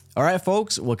All right,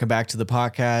 folks, welcome back to the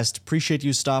podcast. Appreciate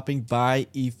you stopping by.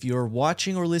 If you're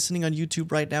watching or listening on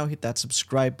YouTube right now, hit that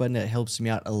subscribe button. It helps me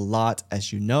out a lot,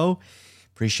 as you know.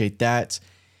 Appreciate that.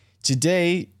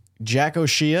 Today, Jack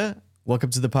O'Shea, welcome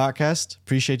to the podcast.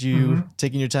 Appreciate you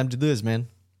taking your time to do this, man.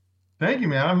 Thank you,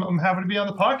 man. I'm happy to be on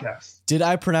the podcast. Did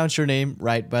I pronounce your name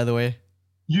right, by the way?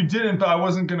 You didn't, but I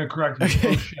wasn't going to correct you.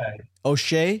 Okay. O'Shea.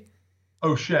 O'Shea?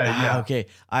 O'Shea, yeah. Okay.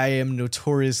 I am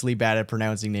notoriously bad at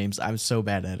pronouncing names. I'm so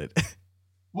bad at it.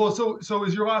 Well, so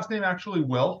is your last name actually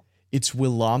Will? It's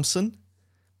Williamson.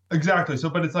 Exactly. So,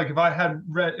 but it's like if I had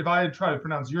tried to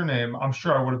pronounce your name, I'm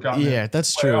sure I would have gotten it. Yeah,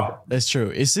 that's true. That's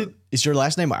true. Is your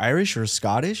last name Irish or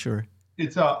Scottish or?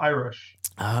 It's Irish.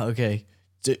 Okay.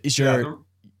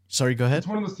 Sorry, go ahead. It's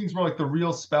one of those things where like the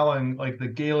real spelling, like the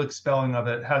Gaelic spelling of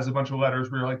it has a bunch of letters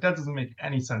where you're like, that doesn't make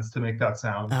any sense to make that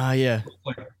sound. Yeah.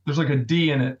 Like there's like a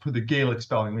D in it for the Gaelic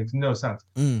spelling. It makes no sense.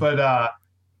 But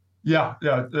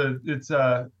it's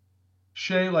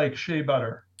shea like shea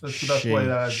butter. That's the best way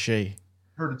that I've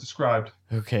heard it described.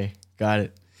 Okay, got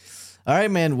it. All right,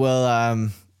 man. Well,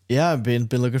 I've been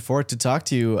looking forward to talk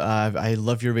to you. I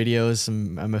love your videos.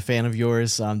 I'm a fan of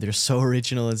yours. They're so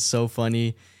original and so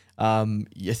funny. I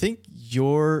think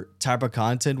your type of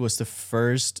content was the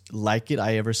first like it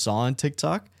I ever saw on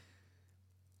TikTok.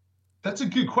 That's a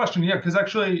good question. Yeah, because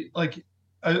actually, like,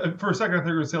 for a second, I thought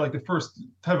you were going to say like the first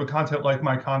type of content like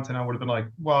my content. I would have been like,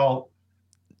 well,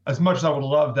 as much as I would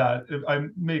love that, I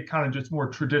make kind of just more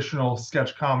traditional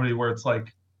sketch comedy where it's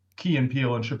like Key and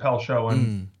Peele and Chappelle Show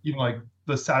and even like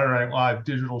the Saturday Night Live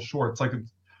digital shorts. Like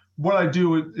what I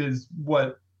do is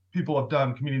what people have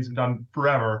done, comedians have done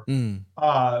forever.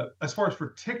 As far as for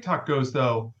TikTok goes,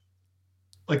 though,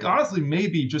 like honestly,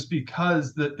 maybe just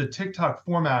because the TikTok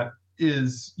format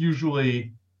is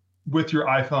usually with your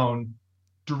iPhone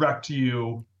direct to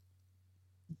you.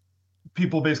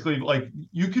 People basically like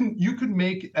you could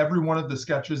make every one of the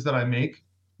sketches that I make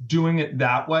doing it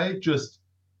that way, just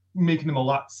making them a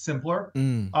lot simpler.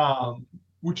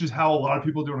 Which is how a lot of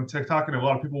people do it on TikTok, and a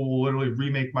lot of people will literally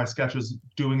remake my sketches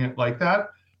doing it like that.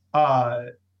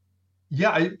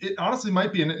 It honestly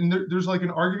might be, and there's like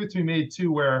an argument to be made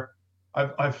too, where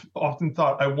I've often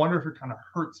thought, I wonder if it kind of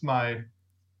hurts my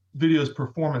videos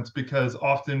performance, because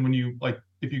often when you like,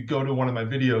 if you go to one of my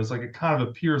videos, like it kind of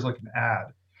appears like an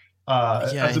ad.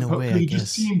 In a way, I guess.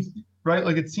 Just seems right.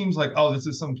 Like it seems like, oh, this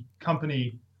is some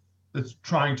company that's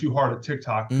trying too hard at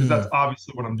TikTok, because that's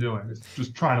obviously what I'm doing. It's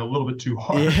just trying a little bit too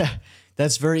hard. Yeah,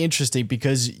 that's very interesting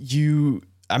because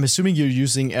I'm assuming you're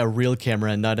using a real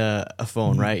camera and not a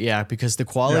phone, right? Yeah, because the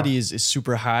quality is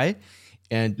super high.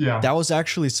 And that was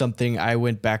actually something I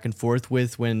went back and forth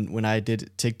with when I did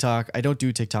TikTok. I don't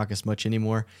do TikTok as much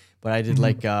anymore, but I did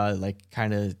like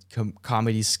kind of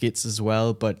comedy skits as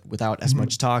well, but without as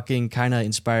much talking, kind of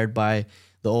inspired by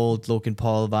the old Logan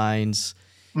Paul vines.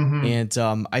 And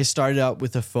I started out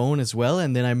with a phone as well,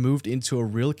 and then I moved into a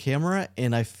real camera,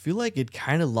 and I feel like it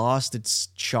kind of lost its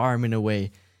charm in a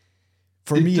way.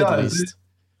 For me, at least.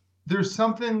 There's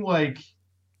something like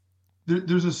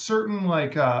there's a certain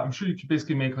like I'm sure you could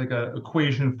basically make like a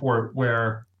equation for it,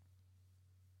 where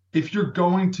if you're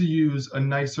going to use a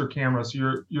nicer camera,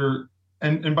 so you're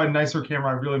and by nicer camera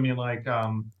I really mean like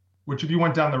which, if you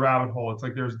went down the rabbit hole, it's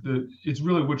like it's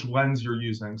really which lens you're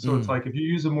using. So it's like if you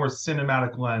use a more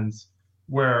cinematic lens,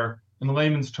 where in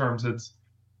layman's terms it's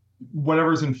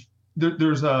whatever's in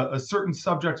there's a certain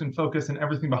subject in focus and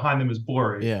everything behind them is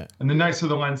blurry. Yeah. And the nicer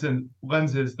the lens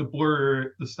is, the blurrier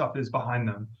the stuff is behind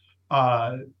them.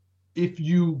 If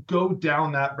you go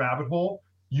down that rabbit hole,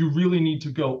 you really need to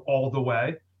go all the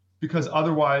way, because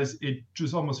otherwise it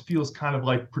just almost feels kind of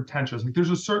like pretentious. Like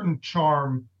there's a certain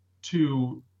charm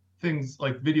to things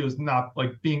like videos not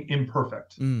like being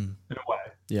imperfect in a way.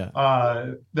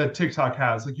 Yeah. That TikTok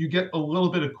has. Like you get a little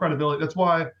bit of credibility. That's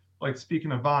why, like,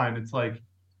 speaking of Vine, it's like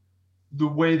the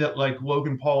way that like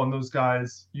Logan Paul and those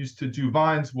guys used to do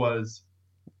Vines was,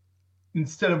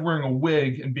 instead of wearing a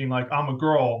wig and being like, I'm a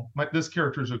girl, this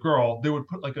character's a girl, they would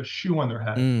put like a shoe on their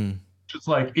head. Just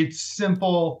like, it's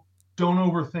simple, don't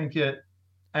overthink it.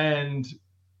 And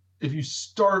if you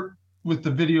start with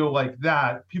the video like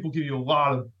that, people give you a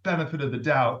lot of benefit of the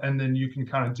doubt, and then you can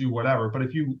kind of do whatever. But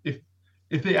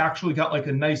if they actually got like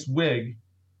a nice wig,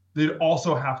 they'd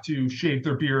also have to shave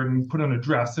their beard and put on a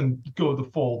dress and go the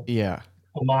full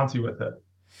Monty with it.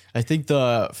 I think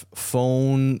the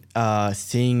phone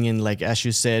thing, and like as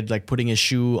you said, like putting a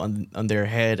shoe on their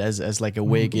head as like a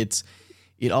wig, it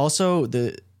also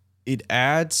it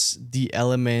adds the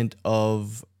element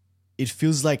of, it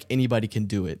feels like anybody can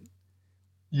do it.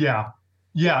 Yeah.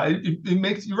 It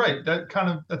makes, you're right.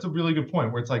 That's a really good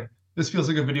point, where it's like, this feels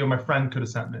like a video my friend could have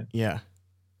sent me. Yeah.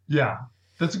 Yeah,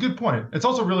 that's a good point. It's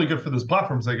also really good for those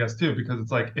platforms, I guess, too, because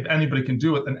it's like if anybody can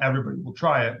do it, then everybody will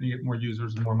try it and you get more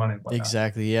users and more money and whatnot.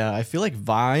 Exactly. Yeah. I feel like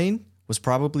Vine was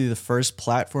probably the first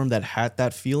platform that had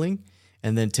that feeling.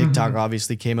 And then TikTok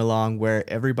obviously came along where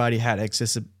everybody had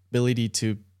accessibility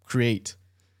to create,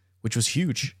 which was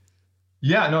huge.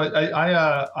 Yeah, no,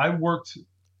 I worked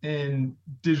in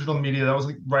digital media. That was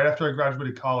like right after I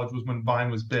graduated college was when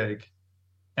Vine was big.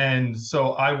 And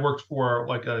so I worked for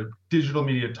like a digital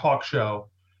media talk show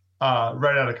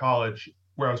right out of college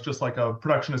where I was just like a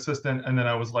production assistant. And then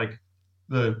I was like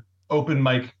the open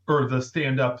mic or the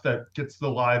stand up that gets the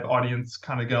live audience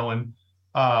kind of going.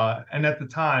 And at the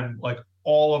time, like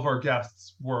all of our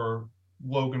guests were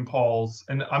Logan Paul's.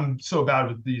 And I'm so bad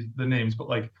with the names, but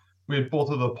like we had both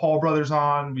of the Paul brothers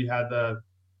on. We had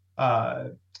uh,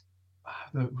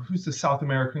 who's the South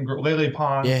American girl, Lele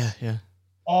Pons. Yeah, yeah.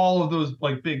 All of those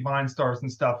like big Vine stars and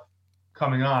stuff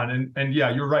coming on, and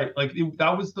yeah, you're right. Like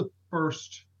that was the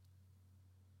first.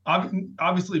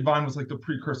 Obviously, Vine was like the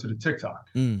precursor to TikTok,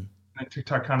 and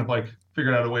TikTok kind of like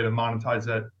figured out a way to monetize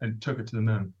it and took it to the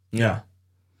moon. Yeah.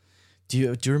 Do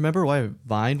you remember why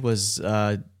Vine was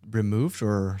removed,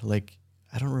 or like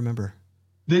I don't remember.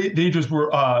 They just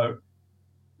were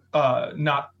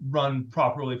not run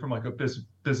properly from like a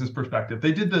business perspective.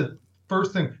 They did the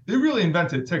first thing. They really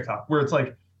invented TikTok, where it's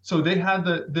like, so they had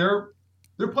their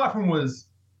platform was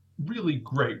really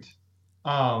great.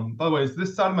 By the way, is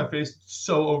this side of my face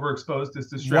so overexposed? Is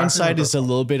distracting? One side is a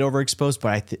little bit overexposed,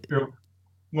 but I think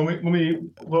let me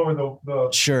lower the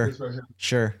sure right here.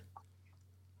 Sure.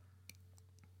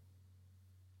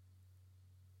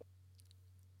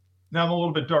 Now I'm a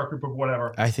little bit darker, but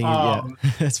whatever. I think yeah,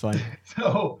 that's fine.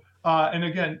 So and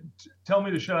again, tell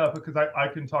me to shut up because I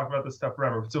can talk about this stuff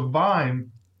forever. So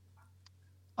Vine,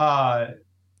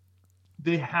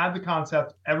 they had the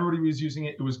concept, everybody was using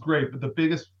it, it was great, but the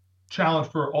biggest challenge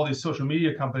for all these social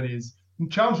media companies,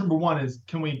 challenge number one is,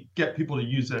 can we get people to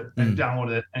use it and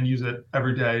download it and use it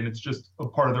every day? And it's just a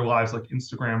part of their lives, like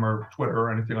Instagram or Twitter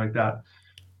or anything like that.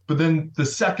 But then the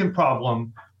second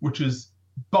problem, which is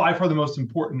by far the most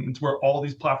important, it's where all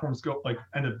these platforms go, like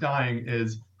end up dying,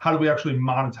 is how do we actually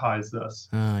monetize this?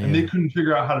 And they couldn't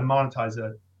figure out how to monetize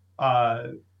it.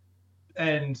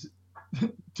 And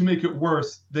to make it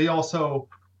worse, they also,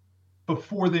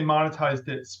 before they monetized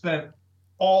it, spent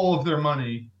all of their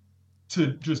money to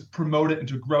just promote it and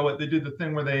to grow it. They did the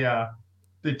thing where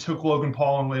they took Logan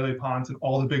Paul and Lele Pons and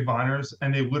all the big Viners,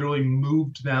 and they literally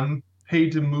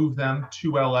paid to move them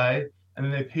to LA, and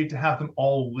then they paid to have them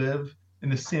all live in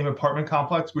the same apartment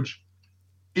complex, which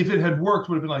if it had worked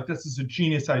would have been like, this is a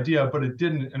genius idea, but it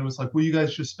didn't. And it was like, well, you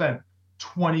guys just spent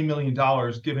 $20 million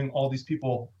giving all these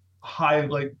people high,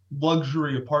 like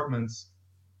luxury apartments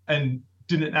and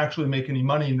didn't actually make any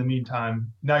money in the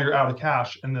meantime. Now you're out of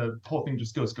cash and the whole thing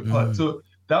just goes kaput. So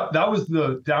that was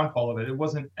the downfall of it. It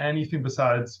wasn't anything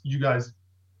besides, you guys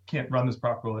can't run this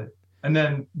properly. And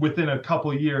then within a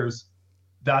couple of years,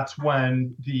 that's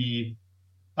when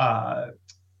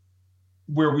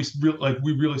where we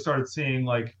really started seeing,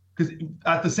 like, because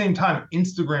at the same time,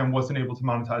 Instagram wasn't able to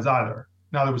monetize either.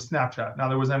 Now there was Snapchat. Now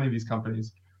there was any of these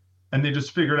companies. And they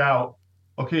just figured out,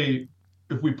 okay,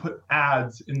 if we put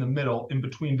ads in the middle, in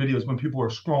between videos when people are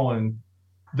scrolling,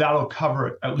 that'll cover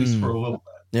it at least for a little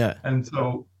bit. Yeah. And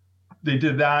so they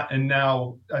did that. And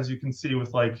now, as you can see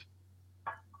with like,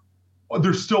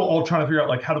 they're still all trying to figure out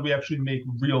like, how do we actually make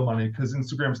real money? Because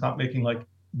Instagram's not making like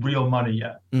real money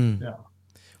yet. Yeah.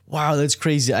 Wow, that's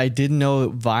crazy. I didn't know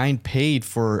Vine paid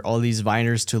for all these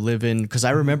Viners to live in, because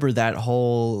I remember that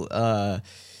whole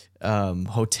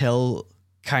hotel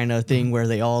kind of thing where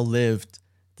they all lived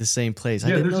the same place.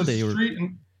 Yeah, I didn't know they were.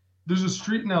 There's a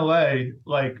street in LA,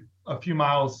 like a few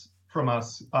miles from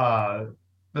us,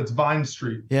 that's Vine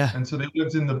Street. Yeah. And so they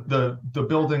lived in the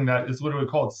building that is literally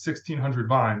called 1600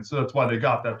 Vine. So that's why they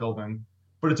got that building.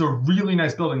 But it's a really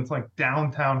nice building. It's like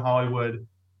downtown Hollywood.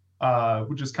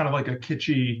 Which is kind of like a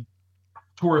kitschy,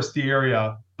 touristy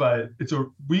area, but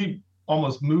we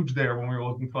almost moved there when we were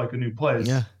looking for like a new place.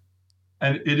 Yeah.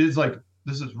 And it is like,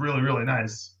 this is really, really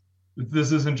nice.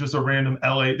 This isn't just a random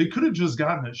LA. They could have just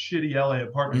gotten a shitty LA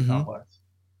apartment complex.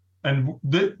 And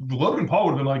Logan Paul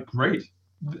would have been like, great.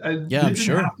 And yeah, I'm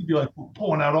sure. Have to be like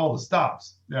pulling out all the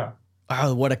stops. Yeah.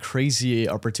 Wow, what a crazy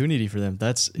opportunity for them.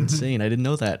 That's insane. I didn't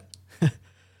know that.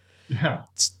 Yeah.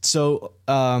 So,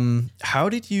 how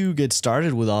did you get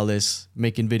started with all this,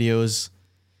 making videos?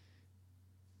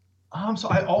 So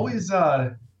I always,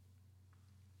 there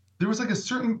was like a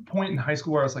certain point in high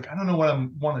school where I was like, I don't know what I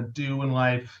want to do in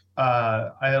life.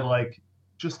 I had like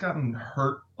just gotten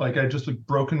hurt. Like I just like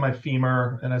broken my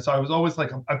femur. And so I was always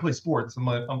like, I play sports. I'm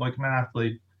like an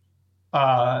athlete.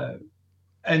 Uh,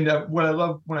 and what I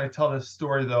love when I tell this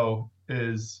story though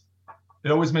is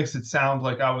it always makes it sound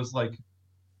like I was like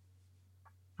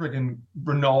freaking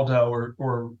Ronaldo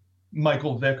or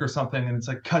Michael Vick or something, and it's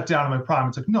like cut down to my prime.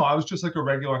 It's like, no, I was just like a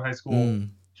regular high school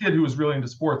kid who was really into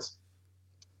sports.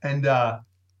 And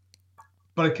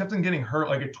but I kept on getting hurt.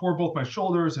 Like, it tore both my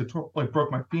shoulders, like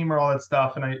broke my femur, all that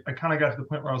stuff. And I kind of got to the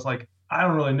point where I was like, I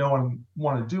don't really know what I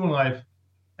want to do in life.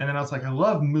 And then I was like, I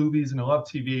love movies and I love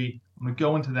TV. I'm gonna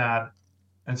go into that.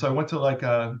 And so I went to like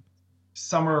a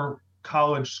summer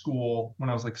college school when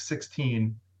I was like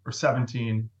 16 or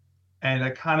 17. And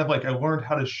I learned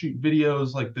how to shoot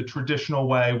videos like the traditional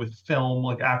way with film,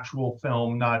 like actual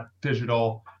film, not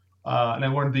digital. And I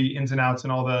learned the ins and outs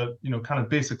and all the, kind of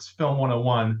basics, film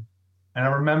 101. And I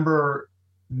remember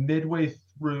midway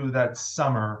through that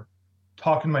summer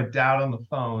talking to my dad on the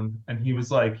phone, and he was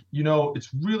like, it's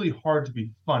really hard to be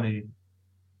funny.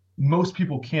 Most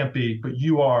people can't be, but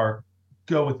you are.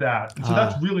 Go with that. And so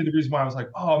that's really the reason why I was like,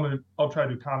 I'll try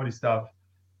to do comedy stuff.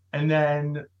 And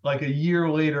then like a year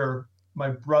later, my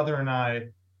brother and I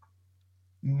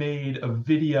made a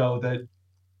video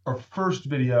our first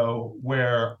video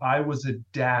where I was a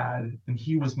dad and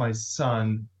he was my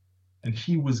son and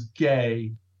he was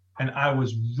gay. And I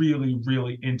was really,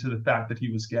 really into the fact that he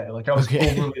was gay. Like, I was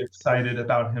overly excited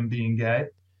about him being gay.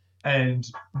 And,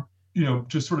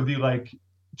 just sort of do you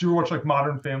ever watch like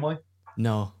Modern Family?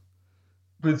 No.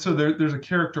 But so there's a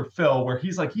character, Phil, where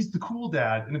he's the cool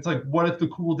dad. And it's like, what if the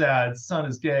cool dad's son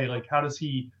is gay? Like, how does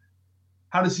he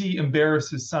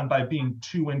embarrass his son by being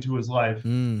too into his life?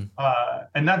 And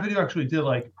that video actually did,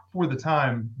 like, for the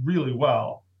time, really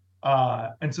well.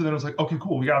 And so then I was like, okay,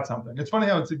 cool, we got something. It's funny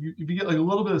how it's, if you get like a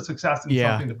little bit of success in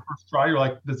something the first try, you're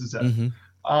like, this is it.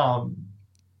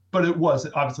 But it was,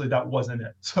 obviously that wasn't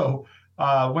it. So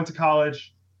went to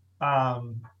college,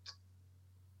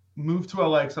 moved to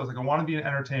LA because I was like, I want to be in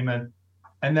entertainment.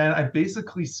 And then I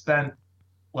basically spent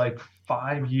like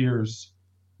 5 years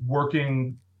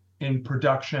working in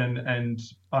production and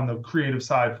on the creative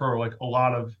side for like a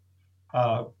lot of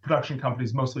production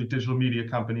companies, mostly digital media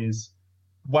companies,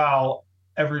 while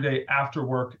every day after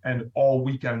work and all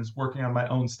weekends working on my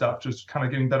own stuff, just kind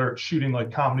of getting better at shooting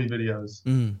like comedy videos.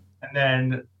 And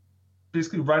then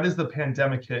basically right as the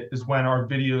pandemic hit is when our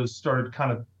videos started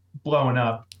kind of blowing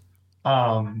up.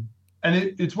 And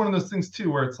it's one of those things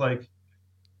too, where it's like,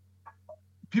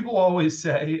 people always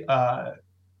say, I'm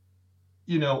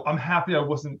happy I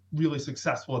wasn't really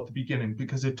successful at the beginning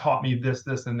because it taught me this,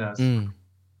 this, and this.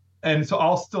 And so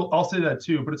I'll say that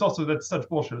too, but it's also, that's such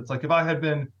bullshit. It's like, if I had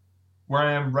been where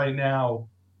I am right now,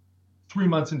 3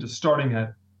 months into starting it,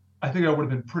 I think I would have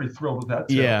been pretty thrilled with that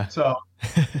too. Yeah. So,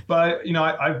 but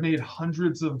I've made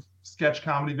hundreds of sketch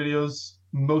comedy videos,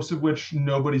 most of which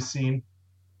nobody's seen.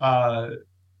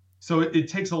 So it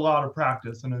takes a lot of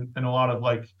practice and a lot of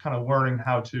like kind of learning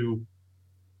how to,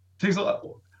 takes a lot.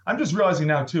 I'm just realizing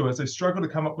now too, as I struggle to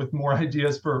come up with more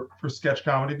ideas for sketch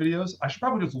comedy videos, I should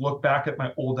probably just look back at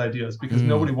my old ideas because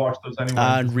nobody watched those anyway.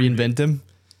 And reinvent them.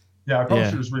 Yeah, I probably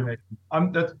should just remake them.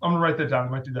 I'm gonna write that down. I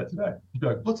might do that today. Be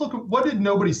like, let's look at what did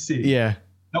nobody see. Yeah,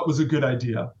 that was a good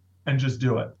idea, and just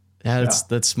do it. Yeah,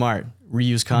 that's smart.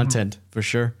 Reuse content for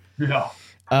sure.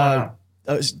 Yeah.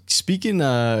 Speaking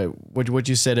what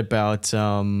you said about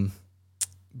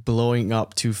blowing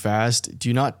up too fast, do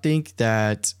you not think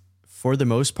that for the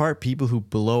most part, people who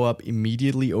blow up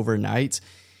immediately overnight,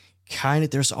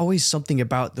 there's always something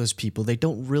about those people. They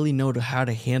don't really know how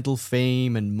to handle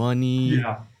fame and money.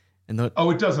 Yeah.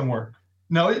 It doesn't work.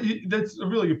 No, that's a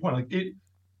really good point. Like, it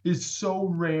is so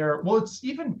rare. Well, it's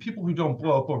even people who don't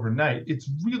blow up overnight. It's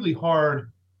really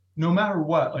hard, no matter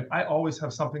what. Like, I always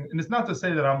have something, and it's not to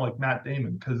say that I'm like Matt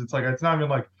Damon, because it's like, it's not even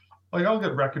like I'll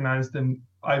get recognized and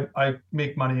I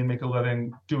make money and make a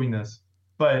living doing this,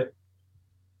 but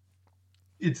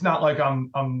it's not like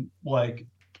I'm like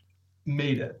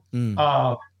made it.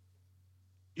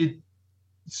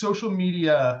 Social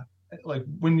media, like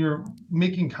when you're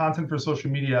making content for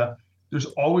social media, there's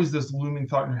always this looming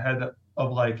thought in your head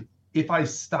of like, if I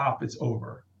stop, it's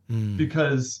over.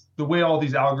 Because the way all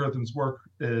these algorithms work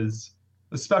is,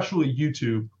 especially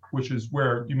YouTube, which is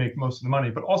where you make most of the money,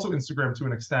 but also Instagram to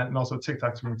an extent, and also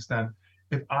TikTok to an extent.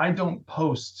 If I don't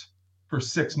post for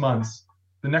 6 months,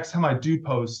 the next time I do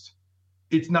post,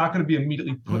 it's not going to be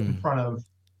immediately put in front of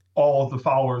all of the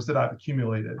followers that I've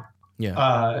accumulated.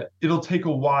 Yeah. It'll take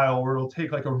a while, or it'll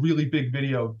take like a really big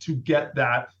video to get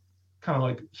that kind of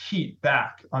like heat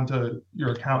back onto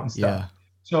your account and stuff. Yeah.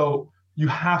 So you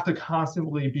have to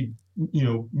constantly be,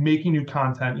 making new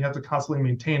content. You have to constantly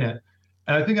maintain it.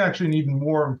 And I think actually an even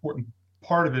more important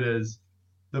part of it is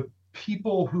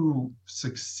people who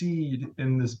succeed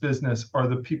in this business are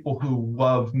the people who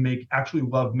actually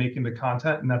love making the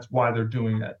content, and that's why they're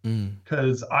doing it.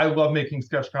 Because I love making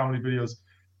sketch comedy videos.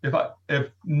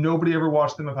 If nobody ever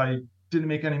watched them, if I didn't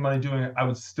make any money doing it, I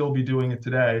would still be doing it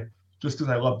today just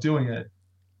because I love doing it.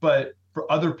 But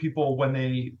for other people, when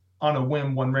they on a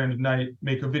whim one random night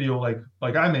make a video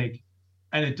like I make,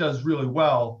 and it does really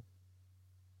well,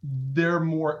 they're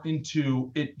more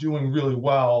into it doing really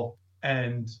well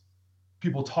and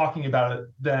people talking about it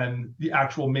than the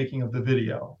actual making of the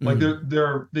video. Like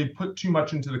they put too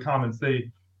much into the comments.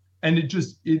 And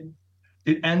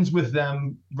it ends with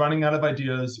them running out of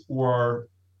ideas or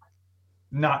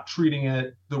not treating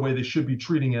it the way they should be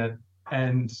treating it.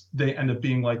 And they end up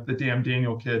being like the damn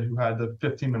Daniel kid who had the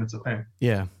 15 minutes of fame.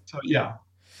 Yeah. So yeah.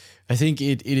 I think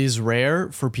it is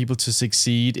rare for people to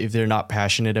succeed if they're not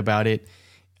passionate about it.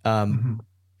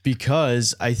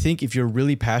 Because I think if you're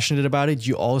really passionate about it,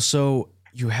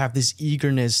 you have this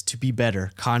eagerness to be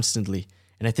better constantly.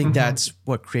 And I think that's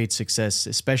what creates success,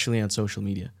 especially on social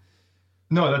media.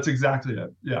 No, that's exactly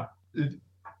it. Yeah.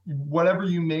 Whatever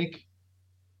you make,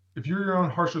 if you're your own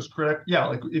harshest critic, yeah,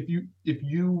 like if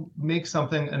you make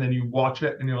something and then you watch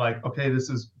it and you're like, okay, this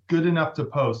is good enough to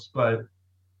post, but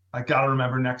I got to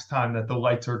remember next time that the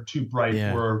lights are too bright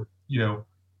or,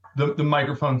 the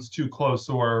microphone's too close,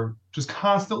 or just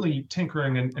constantly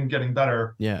tinkering and getting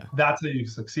better. Yeah. That's how you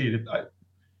succeed.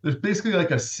 There's basically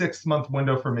like a 6-month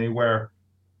window for me where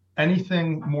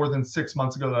anything more than 6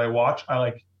 months ago that I watch,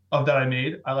 I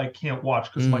made, can't watch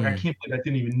because I'm like, I can't believe I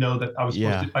didn't even know that I was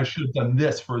I should have done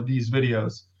this for these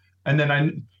videos. And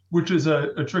then which is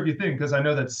a tricky thing because I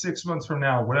know that 6 months from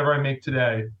now, whatever I make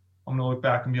today, I'm gonna look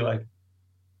back and be like,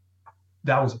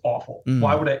 that was awful.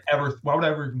 Why would I ever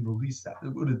even release that?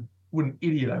 What an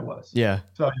idiot I was. Yeah.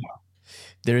 So yeah.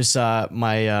 There's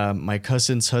my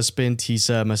cousin's husband.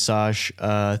 He's a massage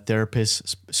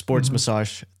therapist, sports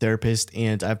massage therapist,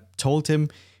 and I've told him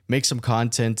make some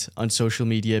content on social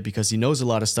media because he knows a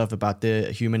lot of stuff about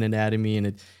the human anatomy,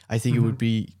 and I think it would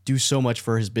do so much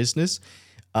for his business.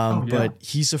 But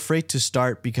he's afraid to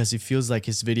start because he feels like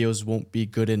his videos won't be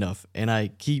good enough. And I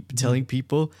keep telling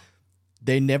people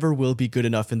they never will be good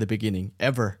enough in the beginning,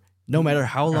 ever. No matter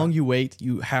how long you wait,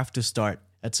 you have to start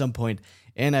at some point.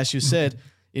 And as you said,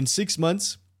 in 6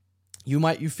 months,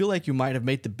 you feel like you might have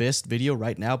made the best video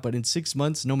right now, but in 6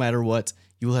 months, no matter what,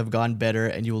 you will have gone better,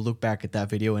 and you will look back at that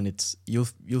video and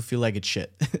you'll feel like it's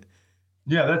shit.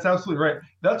 Yeah, that's absolutely right.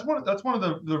 That's one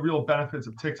of the real benefits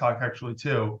of TikTok actually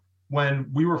too. When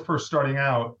we were first starting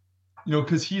out,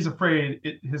 because he's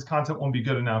afraid his content won't be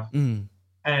good enough.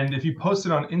 And if you post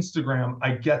it on Instagram,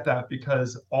 I get that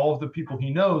because all of the people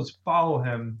he knows follow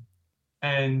him.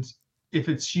 And if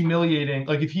it's humiliating,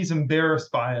 like if he's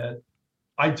embarrassed by it,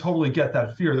 I totally get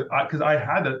that fear. Because I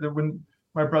had that when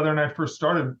my brother and I first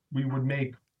started, we would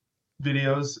make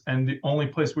videos and the only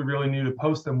place we really knew to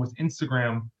post them was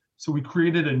Instagram. So we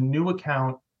created a new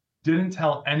account, didn't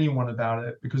tell anyone about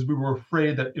it because we were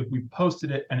afraid that if we posted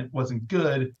it and it wasn't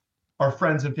good, our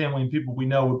friends and family and people we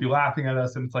know would be laughing at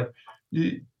us. And it's like,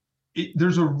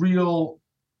 there's a real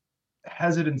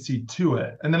hesitancy to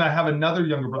it. And then I have another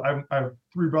younger brother. I have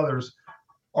 3 brothers.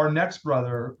 Our next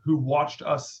brother, who watched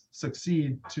us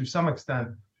succeed to some extent,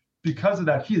 because of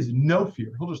that, he has no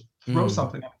fear. He'll just throw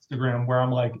something on Instagram where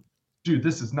I'm like, dude,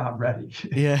 this is not ready.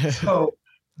 Yeah. So,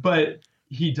 but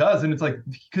he does, and it's like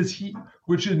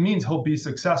which means he'll be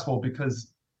successful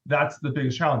because that's the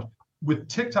biggest challenge. With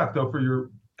TikTok, though, for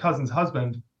your cousin's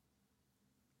husband,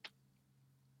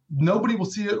 nobody will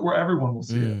see it or everyone will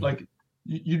see it. Like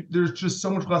there's just so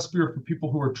much less fear for people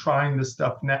who are trying this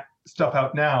stuff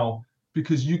out now,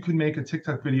 because you can make a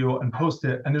TikTok video and post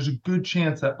it, and there's a good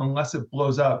chance that unless it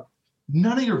blows up,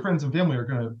 none of your friends and family are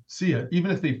going to see it. Even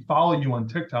if they follow you on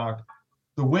TikTok,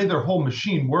 the way their whole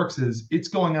machine works is it's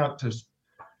going out to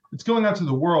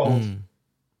the world.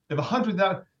 If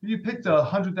you picked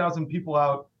 100,000 people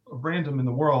out random in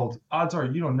the world, odds are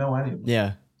you don't know any of them.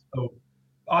 Yeah. So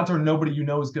odds are nobody you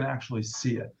know is going to actually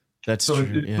see it. That's true.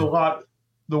 It's a lot.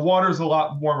 The water's a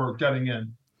lot warmer getting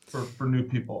in for new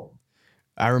people.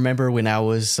 I remember when I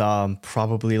was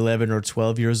probably 11 or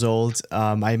 12 years old,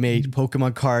 I made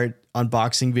Pokemon card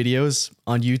unboxing videos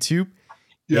on YouTube.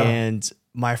 Yeah. And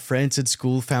my friends at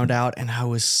school found out, and I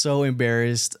was so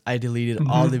embarrassed. I deleted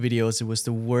all the videos. It was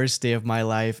the worst day of my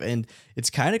life. And it's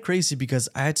kind of crazy because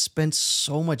I had spent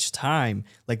so much time,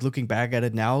 like looking back at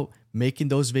it now, making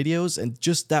those videos. And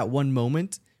just that one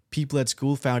moment, people at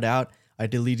school found out, I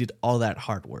deleted all that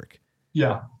hard work.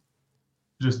 Yeah.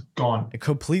 Just gone. I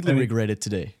completely regret it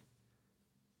today.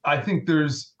 I think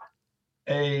there's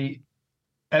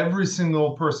every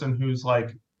single person who's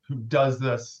who does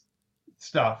this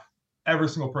stuff, every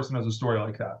single person has a story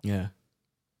like that. Yeah.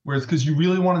 Whereas, because you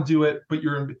really want to do it, but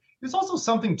it's also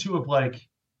something too of like,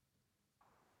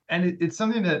 and it's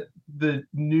something that the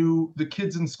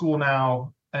kids in school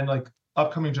now and like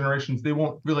upcoming generations, they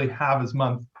won't really have as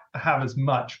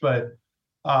much, but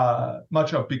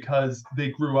much of, because they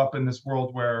grew up in this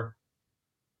world where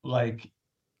like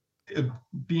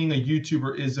being a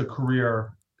YouTuber is a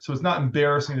career. So it's not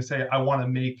embarrassing to say, I want to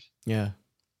make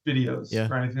videos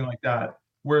or anything like that.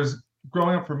 Whereas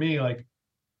growing up for me, like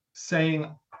saying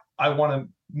I want to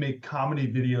make comedy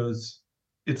videos,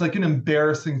 it's like an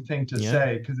embarrassing thing to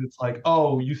say, because it's like,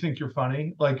 oh, you think you're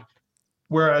funny? Like,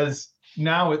 whereas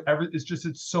now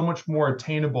it's so much more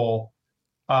attainable.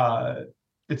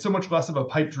 It's so much less of a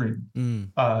pipe dream.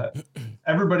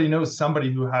 Everybody knows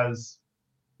somebody who has,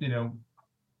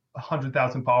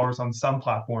 100,000 followers on some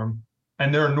platform,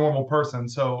 and they're a normal person.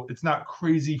 So it's not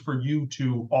crazy for you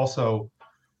to also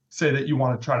say that you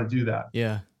want to try to do that.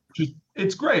 Yeah.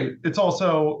 It's great. It's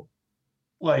also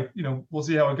like, we'll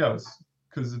see how it goes.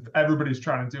 Because if everybody's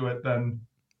trying to do it, then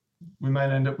we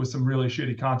might end up with some really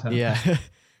shitty content. Yeah.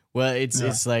 Well,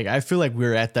 it's like, I feel like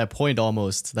we're at that point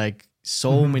almost. Like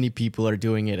so many people are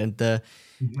doing it. And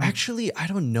actually, I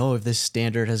don't know if this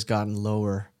standard has gotten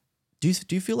lower. Do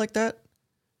you feel like that?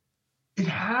 It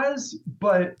has,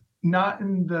 but not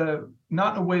in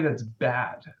a way that's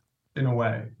bad, in a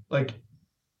way. Like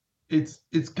it's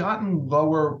gotten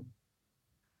lower.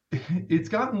 It's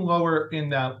gotten lower in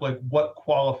that, like, what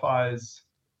qualifies.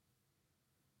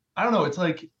 I don't know. It's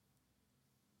like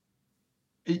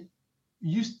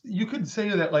you could say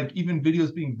that like even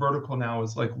videos being vertical now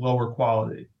is like lower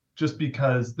quality, just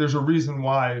because there's a reason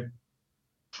why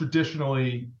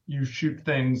traditionally you shoot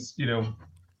things,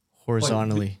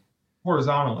 horizontally.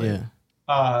 Like,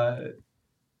 yeah.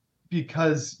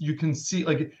 Because you can see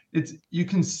you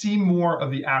can see more of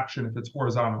the action if it's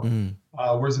horizontally.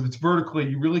 Whereas if it's vertically,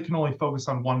 you really can only focus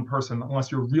on one person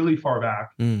unless you're really far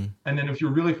back. And then if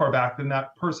you're really far back, then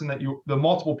that person the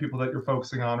multiple people that you're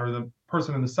focusing on, or the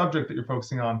person in the subject that you're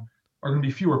focusing on, are going to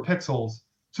be fewer pixels.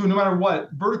 So no matter what,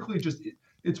 vertically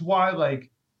it's why, like,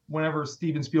 whenever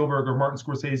Steven Spielberg or Martin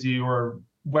Scorsese or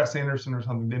Wes Anderson or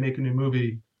something, they make a new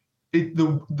movie,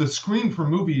 the screen for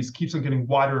movies keeps on getting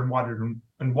wider and wider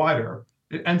and wider.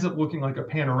 It ends up looking like a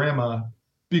panorama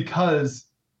because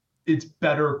it's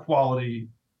better quality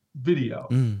video.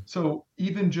 So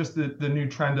even just the new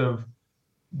trend of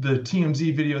the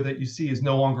TMZ video that you see is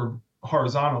no longer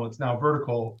horizontal, it's now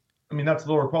vertical. I mean, that's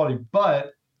lower quality,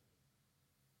 but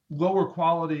lower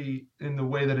quality in the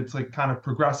way that it's like kind of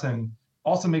progressing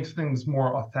also makes things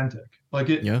more authentic,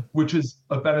 which is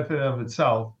a benefit of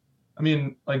itself. I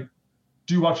mean, like,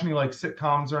 do you watch any like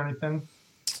sitcoms or anything?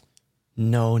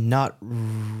 No, not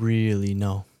really.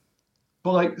 No.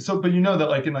 But but you know that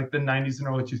like in like the 90s and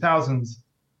early 2000s,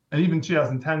 and even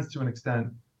 2010s to an extent,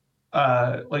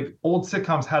 like old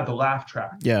sitcoms had the laugh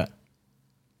track. Yeah.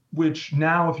 Which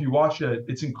now, if you watch it,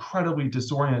 it's incredibly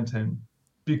disorienting,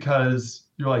 because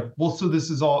you're like, well, so this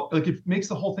is all like, it makes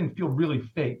the whole thing feel really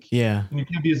fake. Yeah. And you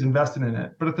can't be as invested in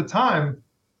it. But at the time,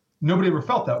 nobody ever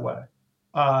felt that way.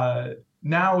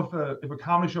 Now, if a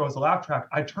comedy show has a laugh track,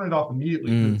 I turn it off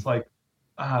immediately. It's like,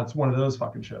 it's one of those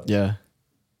fucking shows. Yeah.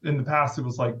 In the past, it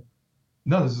was like,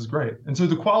 no, this is great. And so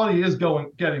the quality is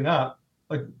getting up.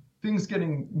 Like, things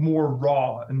getting more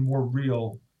raw and more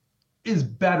real is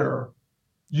better.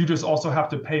 You just also have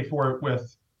to pay for it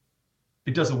with,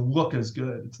 it doesn't look as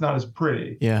good. It's not as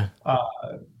pretty. Yeah.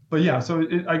 But yeah, so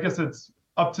I guess it's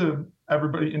up to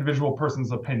everybody, individual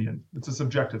person's opinion. It's a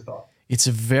subjective thought. It's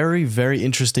a very, very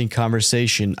interesting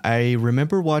conversation. I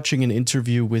remember watching an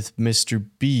interview with Mr.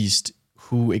 Beast,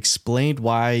 who explained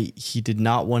why he did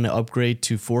not want to upgrade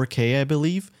to 4K, I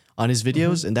believe, on his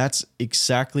videos. And that's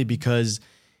exactly because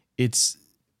it's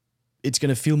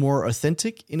going to feel more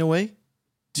authentic in a way.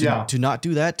 To not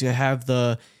do that, to have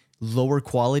the lower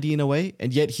quality in a way.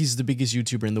 And yet he's the biggest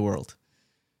YouTuber in the world.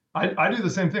 I do the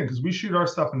same thing, because we shoot our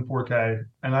stuff in 4K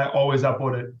and I always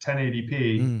upload it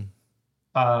 1080p.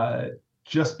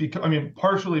 Just because, I mean,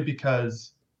 partially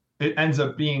because it ends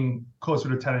up being closer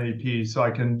to 1080p, so I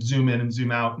can zoom in and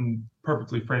zoom out and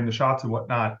perfectly frame the shots and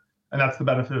whatnot. And that's the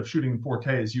benefit of shooting in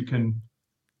 4K, is you can,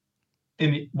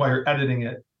 while you're editing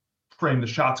it, frame the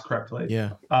shots correctly.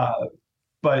 Yeah.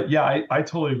 But yeah, I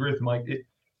totally agree with him. Like,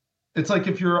 it's like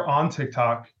if you're on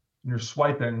TikTok and you're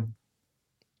swiping,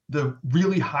 the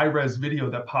really high res video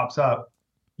that pops up,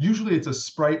 usually it's a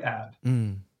Sprite ad.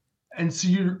 And so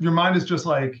your mind is just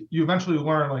like, you eventually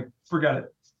learn, like, forget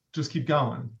it, just keep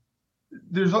going.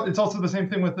 It's also the same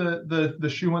thing with the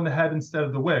shoe on the head instead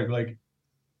of the wig. Like,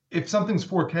 if something's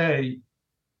 4K,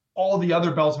 all the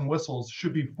other bells and whistles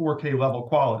should be 4K level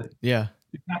quality. Yeah.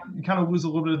 You kind of lose a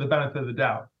little bit of the benefit of the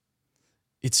doubt.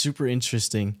 It's super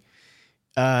interesting.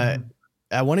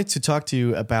 I wanted to talk to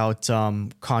you about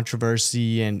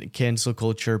controversy and cancel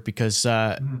culture because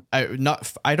I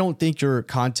don't think your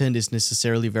content is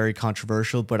necessarily very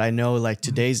controversial, but I know like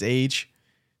today's age,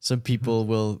 some people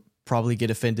will probably get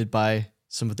offended by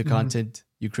some of the content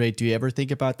you create. Do you ever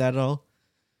think about that at all?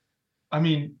 I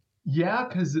mean, yeah,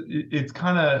 because it's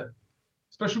kind of,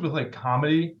 especially with like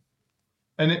comedy,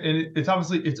 and it's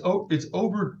obviously it's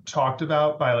over talked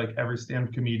about by like every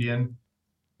stand-up comedian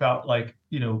about like,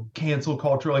 you know, cancel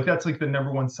culture. Like that's like the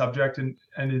number one subject, and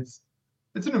it's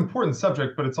an important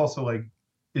subject, but it's also like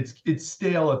it's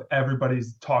stale if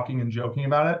everybody's talking and joking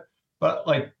about it. But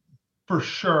like for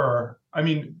sure, I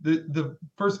mean, the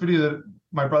first video that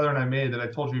my brother and I made that I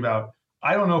told you about,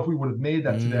 I don't know if we would have made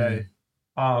that today.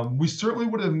 We certainly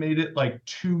would have made it like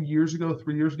 2 years ago,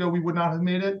 3 years ago. We would not have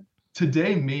made it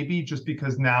today, maybe just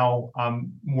because now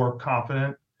I'm more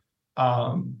confident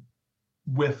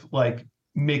with like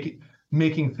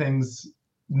making things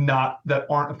not that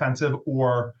aren't offensive,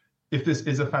 or if this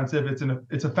is offensive,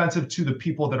 it's offensive to the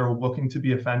people that are looking to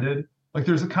be offended. Like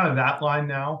there's a kind of that line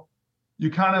now.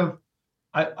 You kind of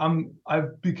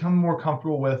I've become more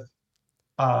comfortable with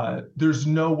there's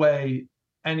no way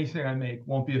anything I make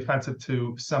won't be offensive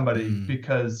to somebody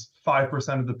because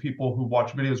 5% of the people who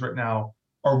watch videos right now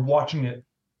are watching it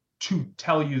to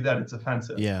tell you that it's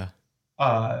offensive. Yeah.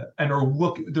 And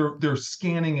they're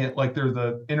scanning it like they're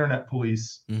the internet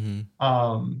police.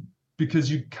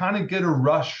 Because you kind of get a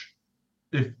rush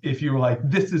if you're like,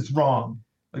 this is wrong.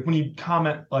 Like when you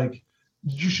comment like,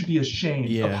 you should be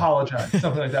ashamed, apologize,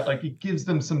 something like that. Like it gives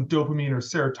them some dopamine or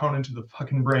serotonin to the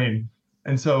fucking brain.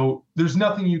 And so there's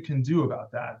nothing you can do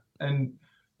about that. And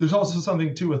there's also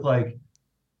something too with like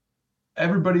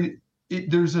everybody,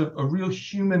 there's a real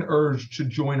human urge to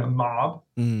join a mob.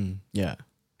 Yeah.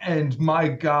 And my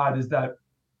God, is that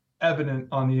evident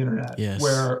on the internet? Yes.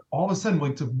 Where all of a sudden,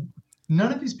 like,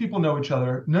 none of these people know each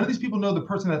other. None of these people know the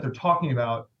person that they're talking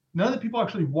about. None of the people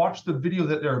actually watch the video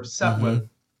that they're upset with.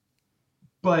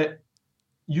 But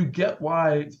you get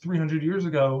why 300 years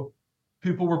ago,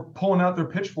 people were pulling out their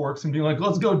pitchforks and being like,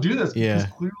 let's go do this. Because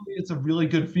clearly it's a really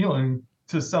good feeling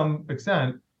to some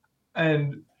extent.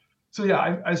 And so,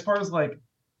 yeah, as far as like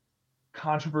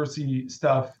controversy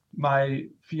stuff, my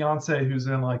fiance, who's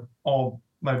in like all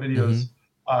my videos,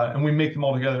 and we make them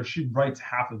all together, she writes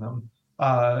half of them.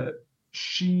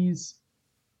 She's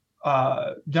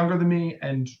younger than me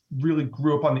and really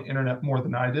grew up on the internet more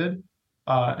than I did.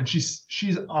 And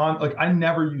she's on, like, I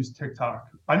never use TikTok.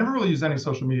 I never really use any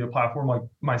social media platform like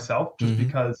myself, just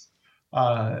because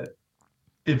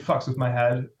it fucks with my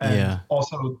head. And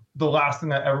also the last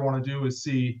thing I ever want to do is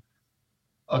see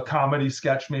a comedy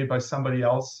sketch made by somebody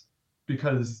else,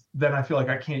 because then I feel like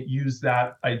I can't use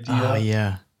that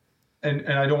idea. And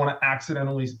I don't want to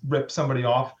accidentally rip somebody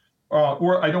off.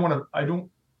 Or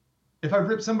if I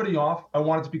rip somebody off, I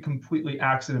want it to be completely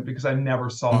accident because I never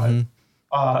saw it.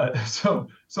 So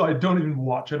I don't even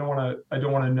watch. I don't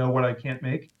want to know what I can't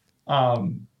make.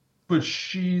 But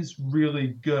she's really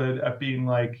good at being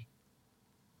like,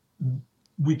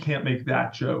 we can't make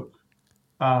that joke.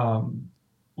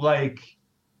 Like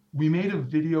we made a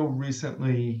video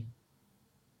recently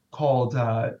called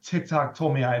TikTok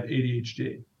Told Me I Have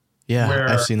ADHD. Yeah,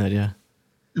 I've seen that.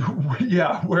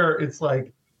 Yeah, where it's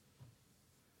like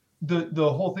the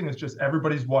whole thing is just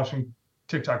everybody's watching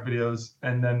TikTok videos,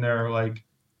 and then they're like,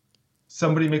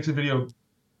 somebody makes a video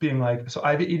being like, so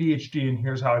I have ADHD and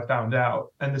here's how I found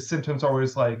out. And the symptoms are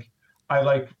always like, I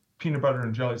like peanut butter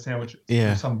and jelly sandwiches.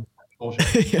 Yeah. Some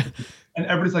bullshit. And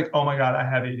everybody's like, oh my God, I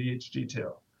have ADHD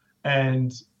too.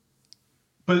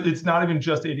 But it's not even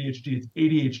just ADHD. It's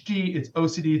ADHD, it's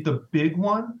OCD. The big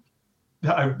one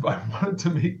that I wanted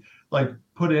to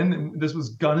put in, and this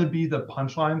was gonna be the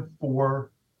punchline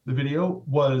for the video,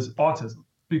 was autism.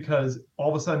 Because all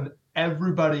of a sudden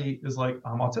everybody is like,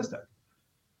 I'm autistic.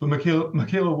 But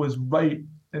Michaela was right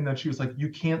in that she was like, you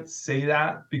can't say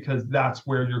that because that's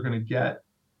where you're going to get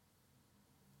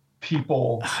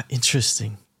people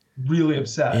interesting, really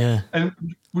upset. Yeah. And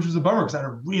which was a bummer because I had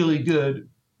a really good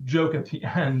joke at the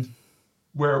end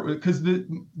because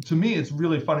to me, it's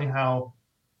really funny how,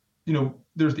 you know,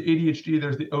 there's the ADHD,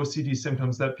 there's the OCD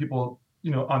symptoms that people, you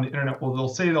know, on the internet, they'll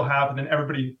say they'll have, and then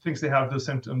everybody thinks they have those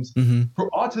symptoms. For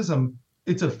autism,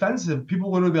 it's offensive.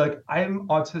 People literally be like, I'm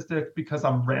autistic because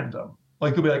I'm random.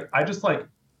 Like they'll be like,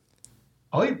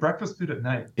 I'll eat breakfast food at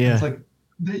night. Yeah. It's like,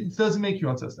 it doesn't make you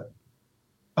autistic.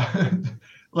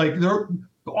 Like the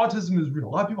autism is real. A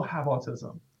lot of people have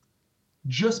autism.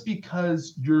 just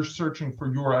because you're searching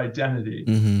for your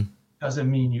identity doesn't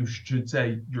mean you should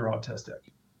say you're autistic.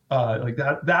 Like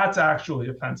that's actually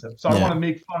offensive. So I don't want to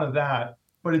make fun of that,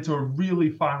 but it's a really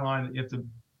fine line that you have to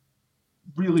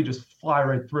really just fly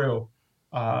right through.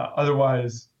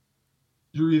 Otherwise,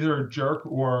 you're either a jerk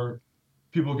or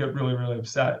people get really, really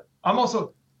upset. I'm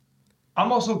also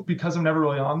because I'm never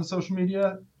really on the social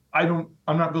media. I don't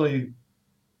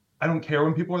care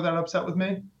when people are that upset with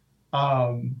me.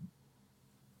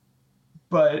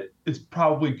 But it's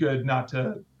probably good not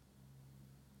to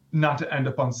end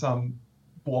up on some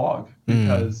blog,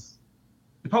 because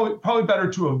it's probably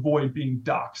better to avoid being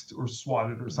doxxed or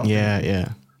swatted or something.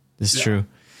 Yeah. It's true.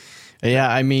 Yeah,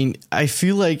 I mean, I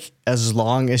feel like as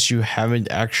long as you haven't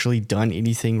actually done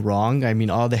anything wrong, I mean,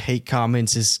 all the hate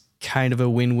comments is kind of a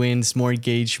win-win. It's more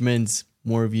engagement,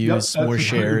 more views, more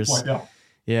shares. Point,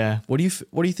 yeah. What do you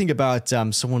think about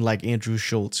someone like Andrew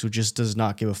Schulz, who just does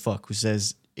not give a fuck, who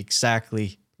says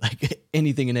exactly like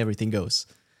anything and everything goes?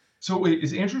 So wait,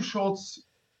 is Andrew Schulz?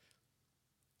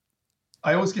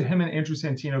 I always get him and Andrew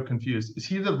Santino confused. Is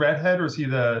he the redhead or is he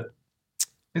the?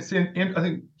 I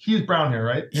think he has brown hair,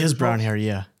 right? He has brown hair,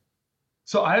 yeah.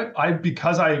 So I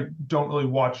because I don't really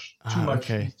watch too much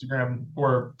Instagram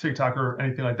or TikTok or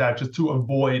anything like that, just to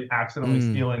avoid accidentally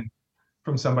stealing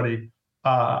from somebody.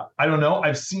 I don't know.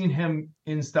 I've seen him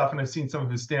in stuff and I've seen some of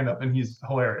his stand-up and he's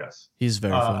hilarious. He's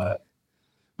very funny.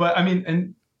 But I mean,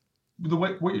 and the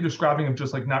way what you're describing of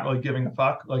just like not really giving a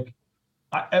fuck, like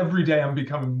every day I'm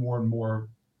becoming more and more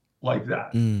like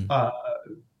that.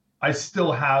 I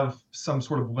still have some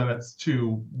sort of limits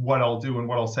to what I'll do and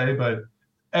what I'll say, but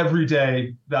every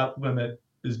day that limit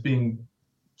is being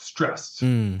stressed further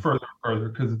and further,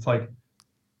 because it's like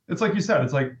you said,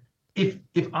 it's like if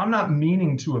I'm not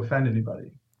meaning to offend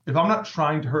anybody, if I'm not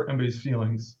trying to hurt anybody's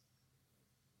feelings,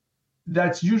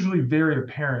 that's usually very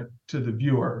apparent to the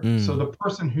viewer. So the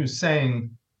person who's saying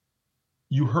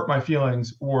you hurt my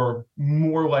feelings, or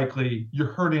more likely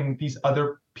you're hurting these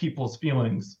other people's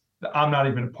feelings that I'm not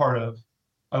even a part of.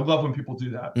 I love when people do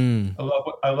that.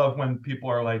 I love when people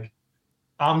are like,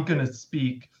 I'm gonna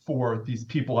speak for these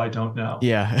people I don't know.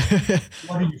 Yeah.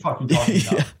 What are you fucking talking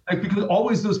about? Like, because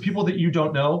always those people that you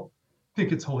don't know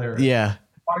think it's hilarious. Yeah.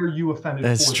 Why are you offended?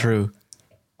 That's true.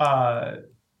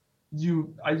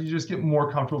 You just get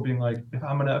more comfortable being like,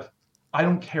 I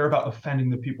don't care about offending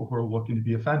the people who are looking to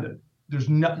be offended.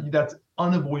 That's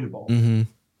unavoidable.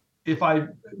 If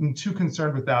I'm too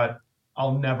concerned with that,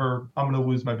 I'm going to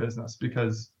lose my business,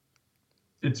 because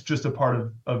it's just a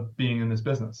part of being in this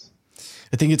business.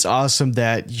 I think it's awesome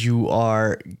that you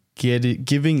are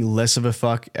giving less of a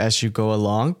fuck as you go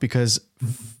along, because I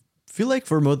feel like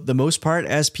for the most part,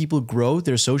 as people grow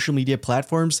their social media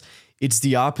platforms, it's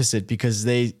the opposite, because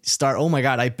they start, oh my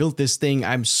God, I built this thing.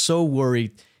 I'm so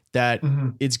worried that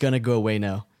it's going to go away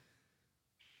now.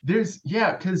 Because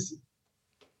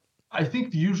I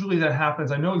think usually that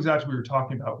happens. I know exactly what you're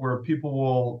talking about, where people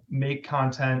will make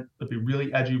content that'll be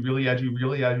really edgy, really edgy,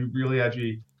 really edgy, really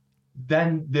edgy.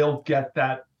 Then they'll get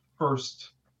that first,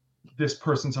 this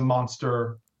person's a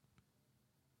monster,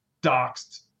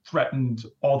 doxed, threatened,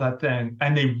 all that thing,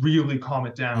 and they really calm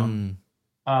it down.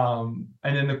 And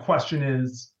then the question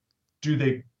is, do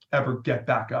they ever get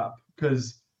back up?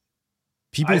 Because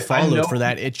people follow for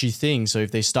that itchy thing. So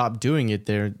if they stop doing it,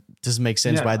 it doesn't make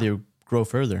sense why they grow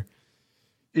further.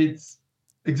 It's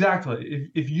exactly,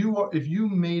 if you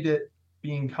made it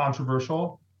being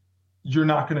controversial, you're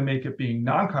not going to make it being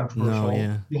non-controversial.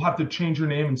 No, you'll have to change your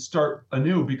name and start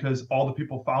anew, because all the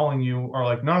people following you are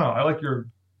like, no, I like your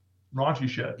raunchy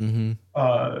shit.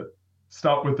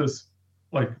 Stop with this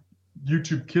like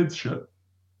YouTube kids shit.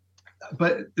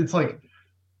 But it's like,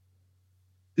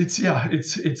 it's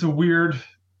a weird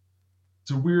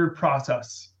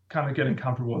process, kind of getting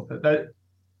comfortable with it. That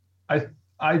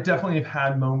I definitely have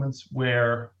had moments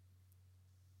where,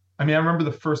 I mean, I remember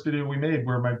the first video we made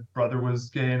where my brother was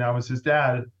gay and I was his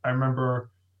dad. I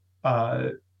remember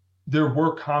there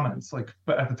were comments,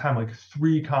 but at the time,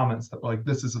 3 comments that were like,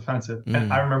 this is offensive.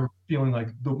 And I remember feeling like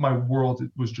my world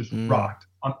was just rocked.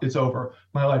 It's over.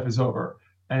 My life is over.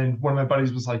 And one of my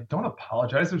buddies was like, don't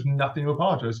apologize. There's nothing to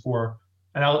apologize for.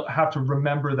 And I'll have to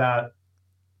remember that.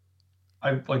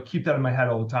 I keep that in my head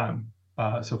all the time.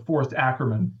 So Forrest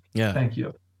Ackerman, thank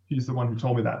you. He's the one who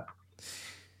told me that.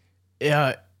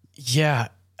 Yeah.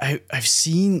 I've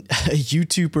seen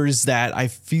YouTubers that I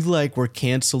feel like were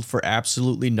canceled for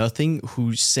absolutely nothing,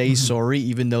 who say sorry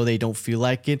even though they don't feel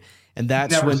like it. And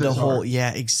that's when the whole,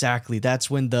 exactly.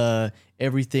 That's when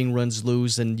everything runs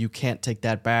loose and you can't take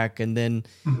that back. And then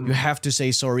you have to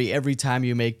say sorry every time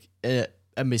you make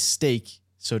a mistake,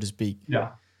 so to speak.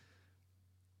 Yeah.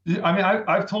 Yeah, I mean,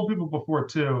 I've told people before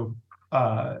too,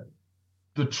 uh,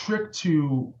 the trick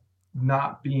to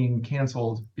not being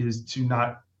canceled is to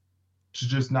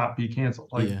just not be canceled.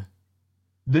 Like Yeah.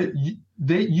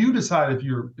 you decide if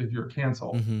you're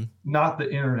canceled, Mm-hmm. not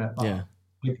the internet Yeah. mob.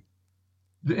 Like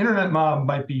the internet mob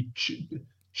might be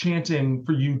chanting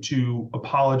for you to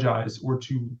apologize or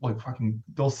to like fucking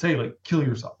they'll say like kill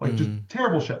yourself, like just Mm.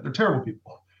 terrible shit. They're terrible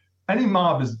people. Any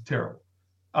mob is terrible,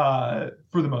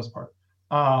 for the most part.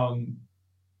 Um,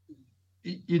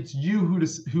 it's you who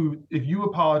if you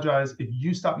apologize, if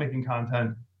you stop making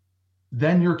content,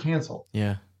 then you're canceled.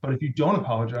 Yeah. But if you don't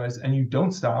apologize and you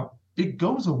don't stop, it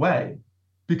goes away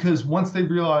because once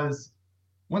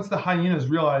the hyenas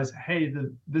realize, hey,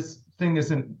 this thing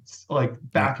isn't like Yeah.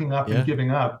 backing up and Yeah.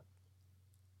 giving up,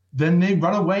 then they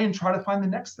run away and try to find the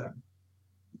next thing.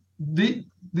 The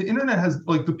the internet has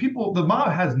like the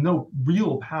mob has no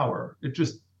real power. It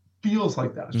just feels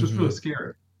like that. It's just Mm-hmm. really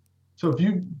scary. So if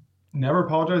you never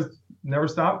apologize, never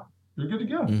stop, you're good to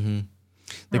go. Mm-hmm.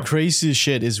 The Yeah. craziest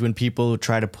shit is when people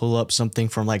try to pull up something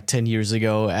from like 10 years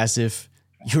ago as if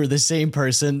you're the same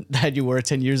person that you were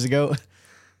 10 years ago.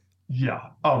 Yeah.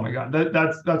 Oh my God.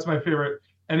 That's my favorite.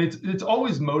 And it's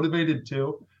always motivated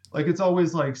too. Like it's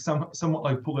always like somewhat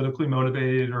like politically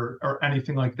motivated or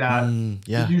anything like that. It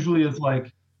Yeah. usually is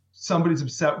like somebody's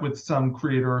upset with some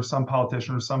creator or some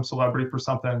politician or some celebrity for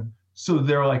something. So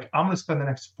they're like, I'm gonna spend the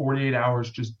next 48 hours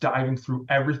just diving through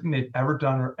everything they've ever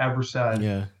done or ever said.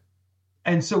 Yeah.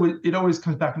 And so it always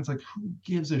comes back and it's like, who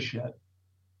gives a shit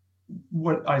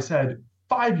what I said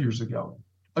 5 years ago,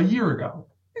 a year ago?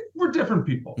 We're different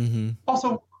people. Mm-hmm.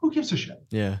 Also, who gives a shit?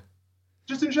 Yeah.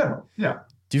 Just in general. Yeah.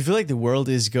 Do you feel like the world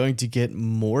is going to get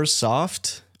more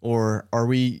soft, or are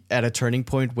we at a turning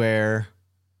point where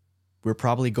we're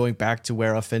probably going back to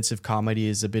where offensive comedy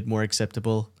is a bit more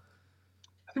acceptable?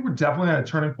 I think we're definitely at a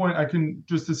turning point. I can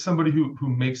just as somebody who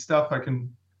makes stuff, I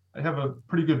have a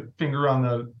pretty good finger on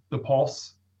the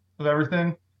pulse of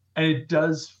everything. And it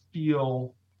does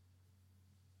feel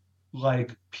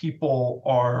like people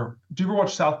are do you ever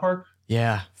watch South Park?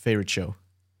 Yeah, favorite show.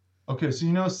 Okay, so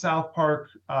you know South Park,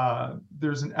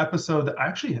 there's an episode that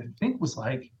actually I think was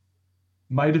like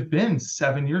might have been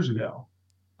 7 years ago.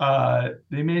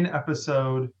 They made an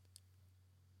episode.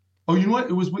 Oh, you know what?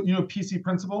 It was with PC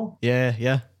Principal. Yeah,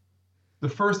 yeah. The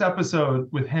first episode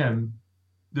with him,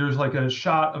 there's like a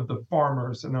shot of the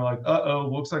farmers, and they're like, "Uh-oh,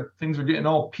 looks like things are getting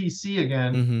all PC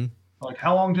again." Mm-hmm. Like,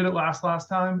 how long did it last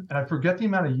time? And I forget the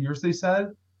amount of years they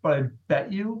said, but I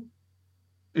bet you,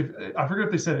 if I forget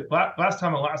if they said it last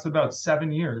time, it lasted about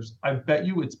 7 years. I bet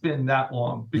you it's been that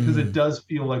long because it Mm. does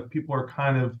feel like people are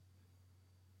kind of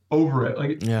over it.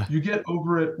 Like Yeah. you get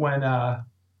over it when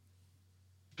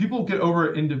people get over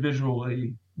it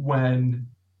individually when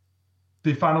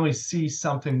they finally see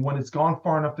something, when it's gone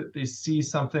far enough that they see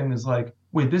something is like,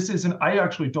 wait, this isn't, I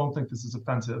actually don't think this is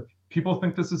offensive. People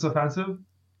think this is offensive.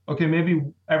 Okay, maybe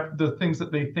the things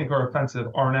that they think are offensive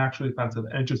aren't actually offensive.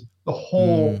 And it just, the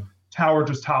whole Mm. tower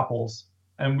just topples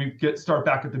and we start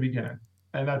back at the beginning.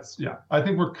 And that's, yeah, I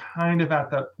think we're kind of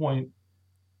at that point.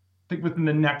 I think within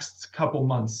the next couple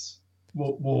months,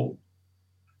 we'll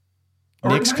or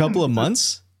Next not couple even, of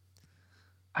months?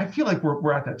 I feel like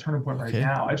we're at that turning point right Okay.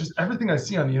 now. Everything I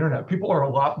see on the internet, people are a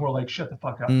lot more like, shut the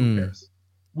fuck up, who cares?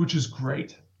 Which is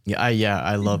great.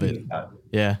 I love it.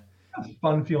 Yeah.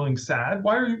 Fun feeling sad.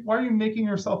 Why are you making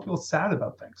yourself feel sad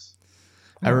about things?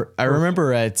 I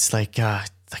remember it's like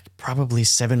probably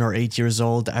 7 or 8 years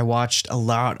old. I watched a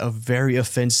lot of very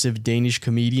offensive Danish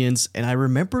comedians, and I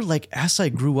remember like as I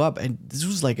grew up, and this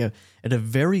was like at a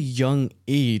very young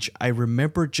age, I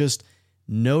remember just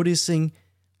noticing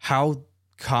how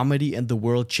comedy and the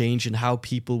world changed and how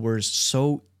people were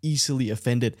so easily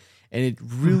offended. And it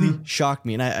really shocked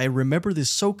me. And I remember this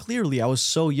so clearly. I was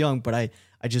so young, but I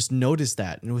just noticed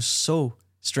that. And it was so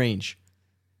strange.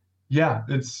 Yeah,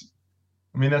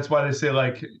 I mean, that's why they say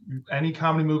like any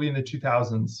comedy movie in the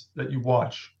 2000s that you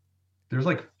watch, there's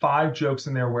like 5 jokes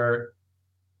in there where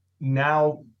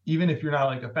now, even if you're not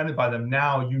like offended by them,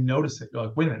 now you notice it. You're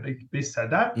like, wait a minute, they said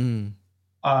that? Mm.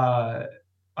 I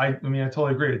mean, I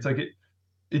totally agree. It's like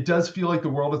it does feel like the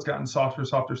world has gotten softer,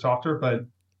 softer, softer, but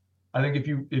I think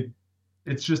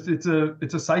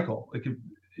it's a cycle. Like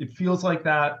it feels like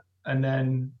that, and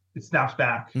then it snaps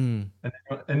back, and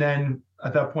then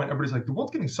at that point, everybody's like, the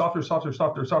world's getting softer, softer,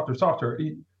 softer, softer, softer.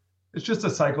 It's just a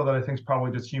cycle that I think is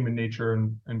probably just human nature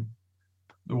and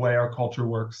the way our culture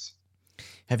works.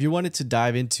 Have you wanted to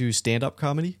dive into stand-up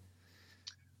comedy?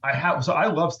 I have, so I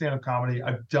love stand-up comedy.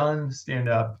 I've done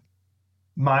stand-up.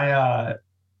 My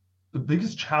the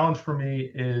biggest challenge for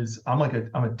me is I'm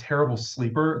a terrible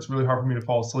sleeper. It's really hard for me to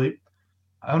fall asleep.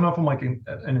 I don't know if I'm like an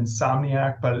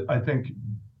insomniac, but I think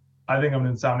I'm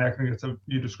an insomniac. I think that's how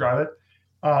you describe it.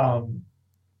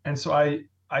 And so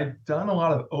I'd done a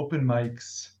lot of open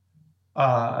mics,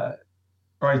 uh,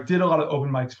 or I did a lot of open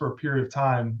mics for a period of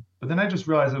time. But then I just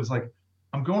realized I was like,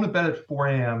 I'm going to bed at 4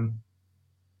 a.m.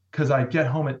 because I get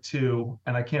home at 2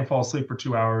 and I can't fall asleep for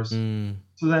 2 hours.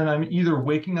 So then I'm either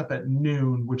waking up at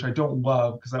noon, which I don't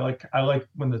love because I like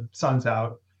when the sun's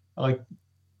out.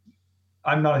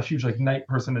 I'm not a huge like night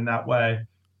person in that way.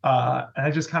 And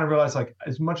I just kind of realized like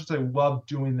as much as I love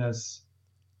doing this,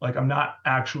 like I'm not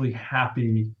actually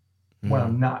happy when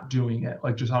I'm not doing it,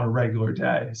 like just on a regular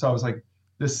day. So I was like,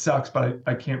 this sucks, but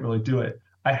I can't really do it.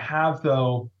 I have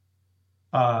though,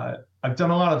 I've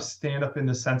done a lot of stand up in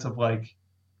the sense of like,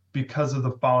 because of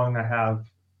the following I have,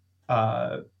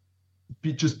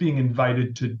 just being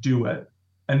invited to do it.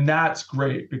 And that's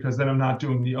great because then I'm not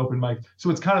doing the open mic. So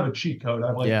it's kind of a cheat code.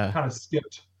 I've kind of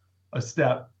skipped a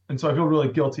step. And so I feel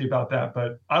really guilty about that.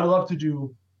 But I'd love to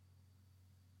do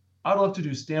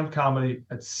stand-up comedy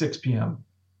at 6 p.m.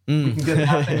 We can get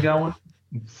that thing going.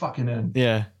 I'm fucking in.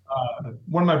 Yeah.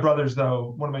 One of my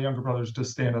younger brothers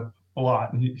does stand up a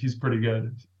lot, and he's pretty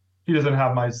good. He doesn't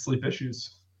have my sleep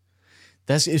issues.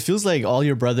 It feels like all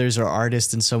your brothers are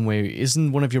artists in some way.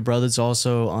 Isn't one of your brothers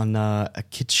also on a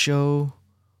kids show?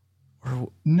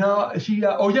 No, he.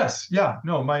 Oh yes, yeah.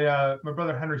 No, my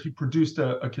brother Henry, he produced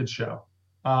a kids show.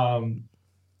 I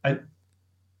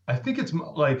think it's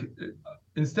like,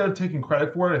 instead of taking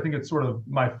credit for it, I think it's sort of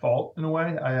my fault in a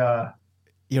way.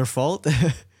 Your fault?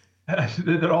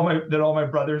 that all my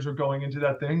brothers are going into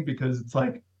that thing because it's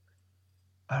like,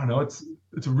 I don't know, it's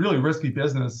a really risky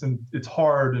business and it's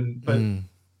hard, but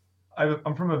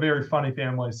I'm from a very funny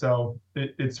family, so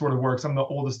it sort of works. I'm the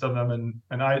oldest of them,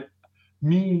 and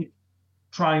me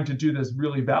trying to do this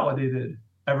really validated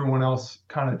everyone else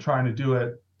kind of trying to do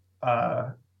it.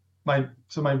 My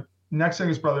next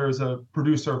youngest brother is a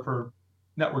producer for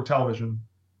network television,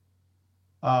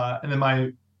 and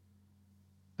then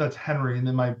that's Henry, and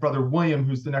then my brother William,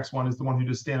 who's the next one, is the one who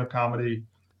does stand-up comedy,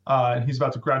 and he's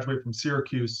about to graduate from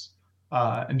Syracuse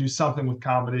and do something with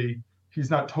comedy. He's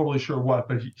not totally sure what,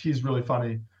 but he's really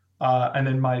funny. And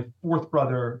then my fourth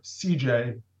brother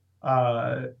CJ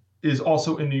is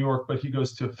also in New York, but he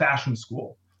goes to fashion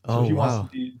school, so he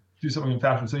wants to do something in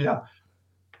fashion. So yeah.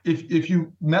 If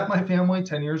you met my family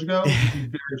 10 years ago,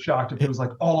 you'd be very shocked if it was like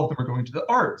all of them are going to the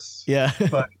arts. Yeah.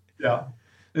 But yeah,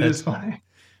 it is funny.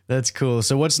 That's cool.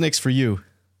 So what's next for you?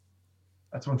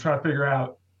 That's what I'm trying to figure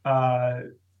out. I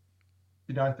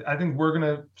think we're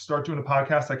going to start doing a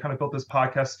podcast. I kind of built this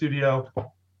podcast studio.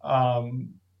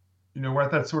 We're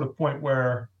at that sort of point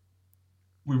where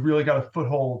we really got a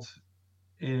foothold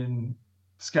in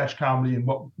sketch comedy and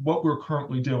what we're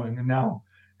currently doing. And now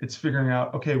it's figuring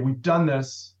out, okay, we've done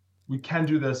this, we can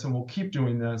do this, and we'll keep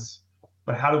doing this,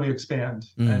 but how do we expand?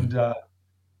 And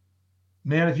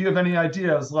man, if you have any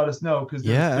ideas, let us know, because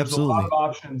there's a lot of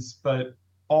options, but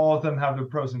all of them have their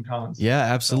pros and cons. Yeah,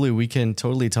 absolutely. So we can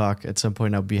totally talk at some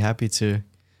point. I'll be happy to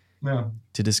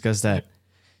discuss that.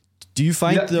 Do you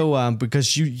find though,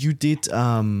 because you did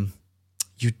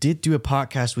do a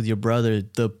podcast with your brother,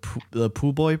 the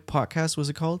Pool Boy podcast, was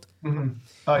it called?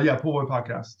 Mm-hmm. Pool Boy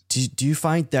podcast. Do you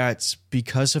find that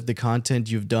because of the content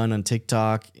you've done on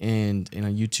TikTok and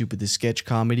on YouTube with the sketch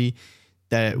comedy,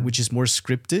 which is more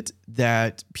scripted,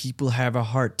 that people have a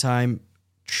hard time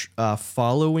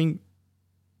following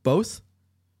both?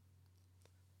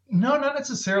 No, not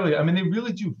necessarily. I mean, they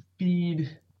really do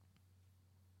feed.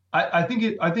 I think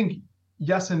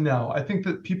yes and no. I think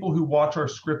that people who watch our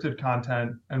scripted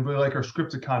content and really like our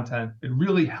scripted content, it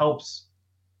really helps.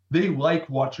 They like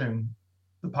watching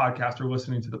the podcast or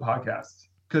listening to the podcast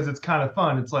because it's kind of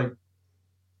fun. It's like,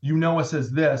 us as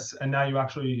this, and now you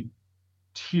actually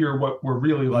hear what we're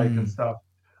really like and stuff.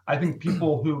 I think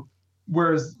people who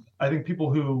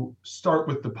start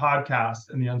with the podcast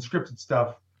and the unscripted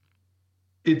stuff,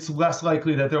 it's less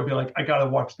likely that they'll be like, I got to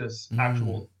watch this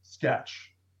actual sketch.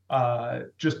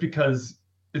 Just because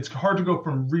it's hard to go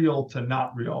from real to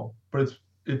not real, but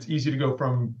it's easy to go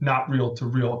from not real to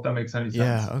real, if that makes any sense.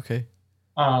 Yeah, okay.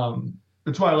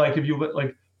 That's why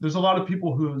there's a lot of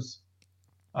people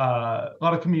a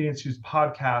lot of comedians whose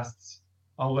podcasts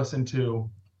I'll listen to,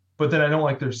 but then I don't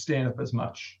like their stand-up as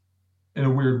much in a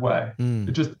weird way.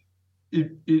 When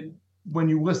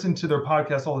you listen to their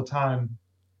podcast all the time,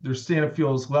 their stand-up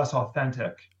feels less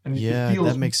authentic. And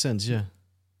that makes sense. Yeah.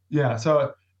 Yeah.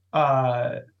 So, so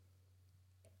I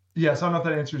don't know if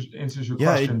that answers your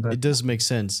question. It does make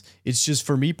sense. It's just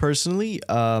for me personally,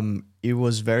 it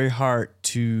was very hard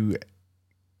to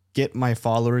get my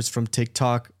followers from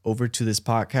TikTok over to this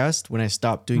podcast when I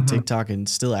stopped doing TikTok, and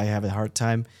still I have a hard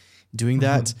time doing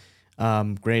that.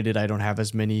 Granted, I don't have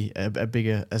as many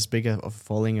as big a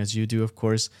following as you do, of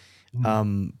course.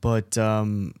 But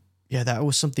that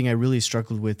was something I really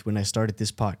struggled with when I started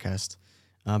this podcast.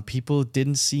 People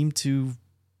didn't seem to,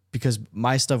 because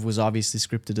my stuff was obviously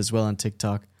scripted as well on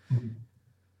TikTok.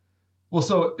 Well,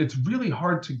 so it's really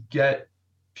hard to get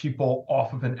people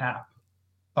off of an app.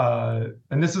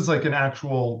 And this is like an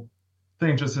actual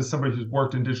thing, just as somebody who's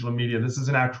worked in digital media, this is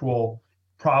an actual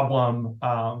problem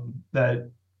that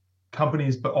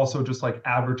companies, but also just like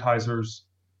advertisers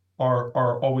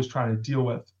are always trying to deal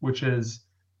with, which is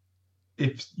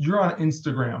if you're on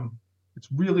Instagram, it's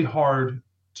really hard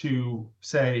to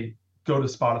say, go to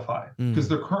Spotify because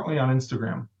they're currently on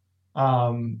Instagram.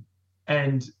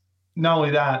 And not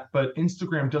only that, but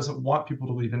Instagram doesn't want people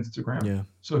to leave Instagram. Yeah.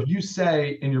 So if you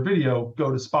say in your video,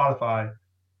 go to Spotify,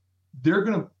 they're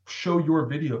going to show your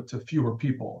video to fewer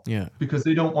people because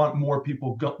they don't want more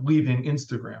people leaving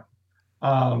Instagram.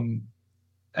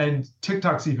 And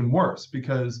TikTok's even worse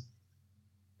because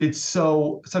it's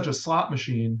such a slot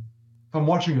machine. If I'm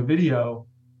watching a video,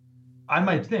 I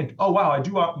might think, oh, wow, I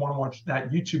do want to watch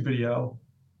that YouTube video,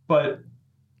 but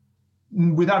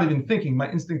without even thinking,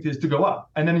 my instinct is to go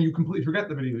up. And then you completely forget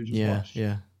the video you just watched.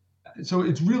 Yeah. So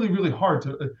it's really, really hard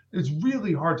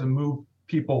to move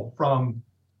people from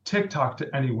TikTok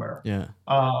to anywhere. Yeah.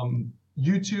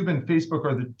 YouTube and Facebook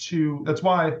are the two. That's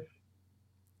why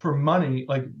for money,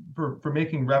 like for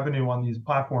making revenue on these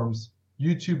platforms,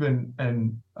 YouTube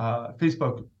and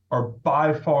Facebook are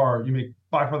by far, you make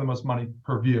by far the most money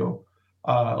per view.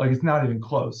 Like it's not even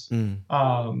close.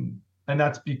 And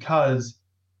that's because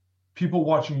people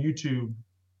watching YouTube,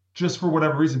 just for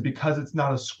whatever reason, because it's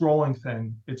not a scrolling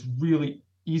thing, it's really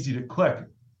easy to click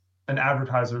an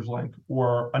advertiser's link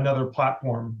or another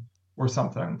platform or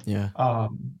something.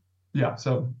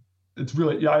 So it's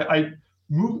really, I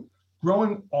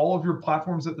growing all of your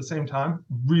platforms at the same time,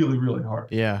 really, really hard.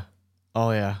 Yeah.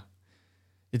 Oh yeah.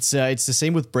 It's the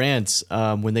same with brands.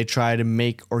 When they try to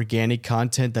make organic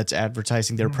content that's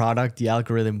advertising their product, the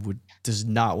algorithm does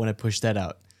not want to push that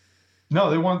out. No,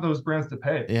 they want those brands to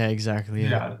pay. Yeah, exactly.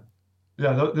 Yeah.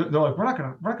 They're like, we're not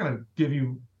gonna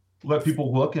let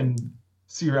people look and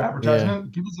see your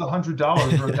advertisement. Give us $100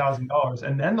 or $1,000,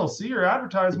 and then they'll see your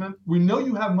advertisement. We know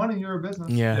you have money. You're a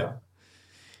business. Yeah.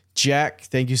 Jack,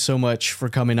 thank you so much for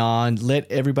coming on.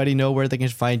 Let everybody know where they can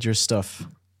find your stuff.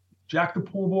 Jack the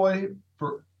Pool Boy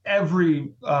for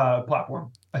every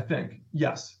platform, I think.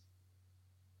 Yes.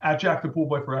 At Jack the Pool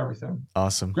Boy for everything.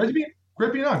 Awesome. Great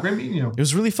being on. Great meeting you. It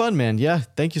was really fun, man. Yeah.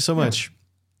 Thank you so much.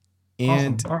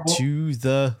 And awesome. To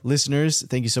the listeners,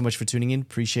 thank you so much for tuning in.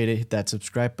 Appreciate it. Hit that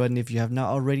subscribe button if you have not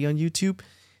already on YouTube.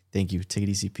 Thank you. Take it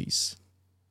easy. Peace.